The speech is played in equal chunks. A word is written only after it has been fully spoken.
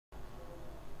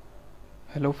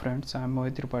Hello friends, I am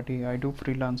Mohit Tripathi. I do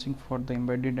freelancing for the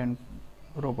embedded and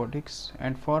robotics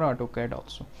and for AutoCAD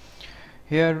also.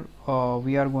 Here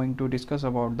we are going to discuss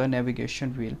about the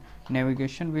navigation wheel.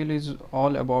 Navigation wheel is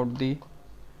all about the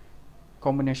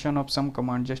combination of some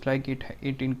command, just like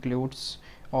it includes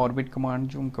orbit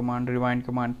command, zoom command, rewind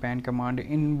command, pan command.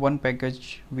 In one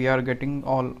package we are getting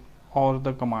all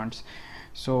the commands.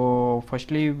 So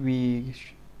firstly we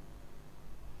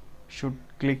should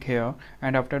click here,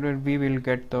 and after that we will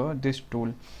get this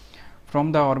tool.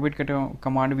 From the orbit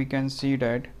command we can see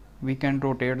that we can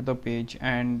rotate the page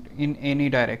and in any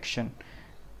direction,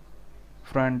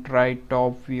 front, right,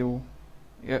 top view.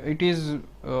 It is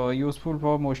useful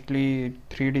for mostly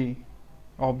 3D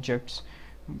objects,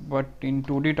 but in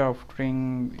 2D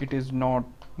drafting it is not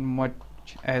much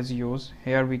as used.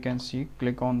 Here we can see,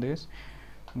 click on this,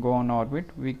 go on orbit,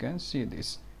 we can see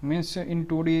this. Means in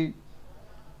 2D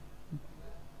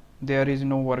there is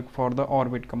no work for the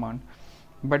orbit command,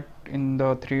 but in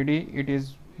the 3D it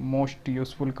is most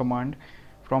useful command.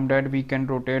 From that we can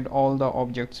rotate all the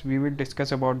objects. We will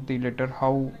discuss about the later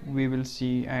how we will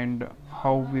see and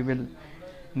how we will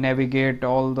navigate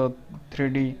all the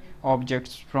 3D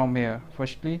objects from here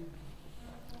firstly.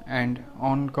 And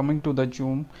on coming to the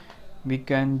zoom, we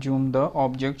can zoom the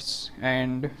objects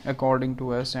and according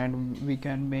to us, and we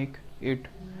can make it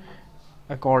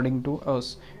according to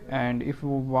us. And if you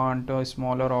want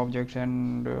smaller objects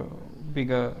and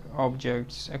bigger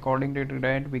objects, according to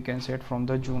that we can set from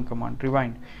the zoom command.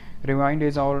 Rewind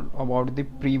is all about the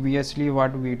previously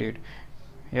what we did.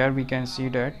 Here we can see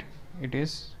that it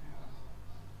is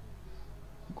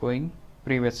going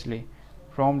previously.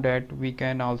 From that we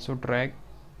can also drag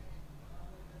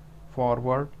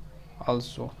forward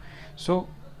also. So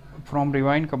from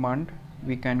rewind command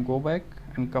we can go back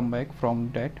and come back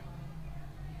from that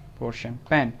portion.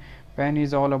 Pan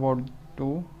is all about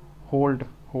to hold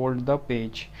the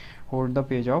page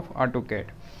of AutoCAD.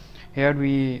 Here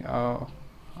we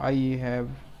I have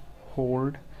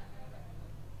hold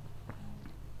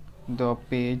the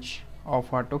page of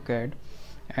AutoCAD,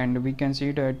 and we can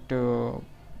see that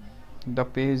the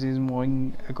page is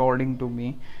moving according to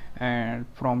me, and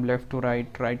from left to right,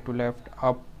 right to left,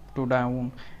 up to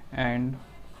down, and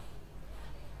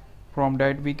from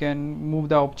that we can move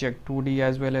the object 2D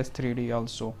as well as 3D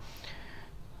also.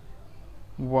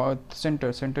 What center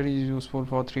is useful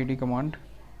for 3D command.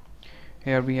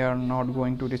 Here we are not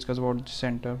going to discuss about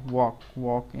center. Walk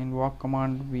in walk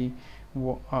command we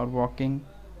are walking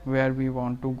where we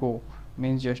want to go.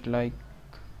 Means just like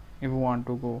if we want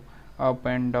to go up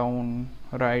and down,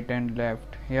 right and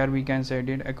left, here we can set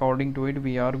it according to it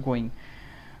we are going.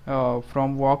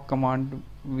 From walk command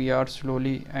we are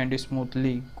slowly and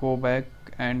smoothly go back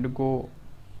and go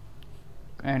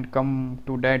and come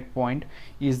to that point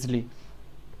easily.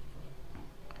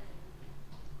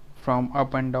 From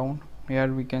up and down,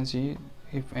 here we can see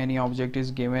if any object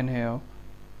is given here,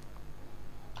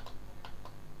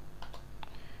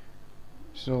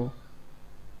 so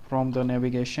from the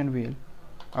navigation wheel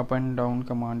up and down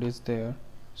command is there,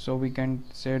 so we can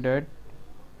say that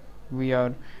we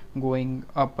are going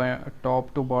up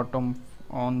top to bottom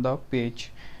on the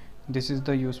page. This is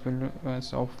the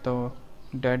usefulness of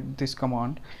this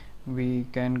command. We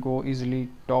can go easily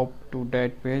top to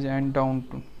that page and down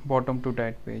to bottom to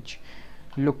that page.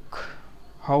 Look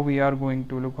how we are going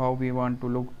to look, how we want to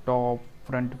look: top,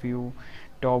 front view,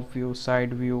 top view,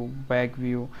 side view, back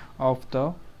view of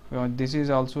the this is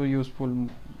also useful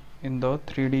in the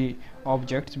 3D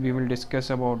objects. We will discuss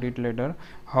about it later,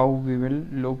 how we will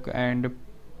look and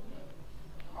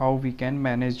how we can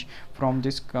manage from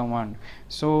this command.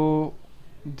 So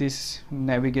this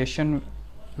navigation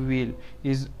wheel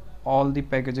is all the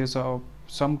packages of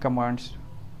some commands.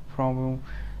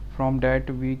 From that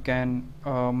we can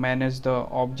manage the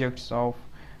objects of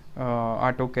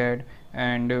AutoCAD,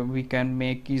 and we can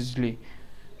make easily.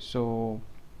 So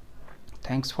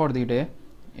thanks for the day.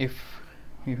 If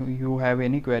you have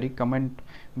any query, comment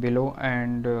below,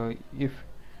 and if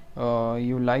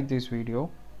you like this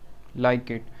video, like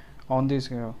it on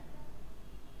this.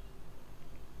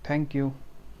 Thank you.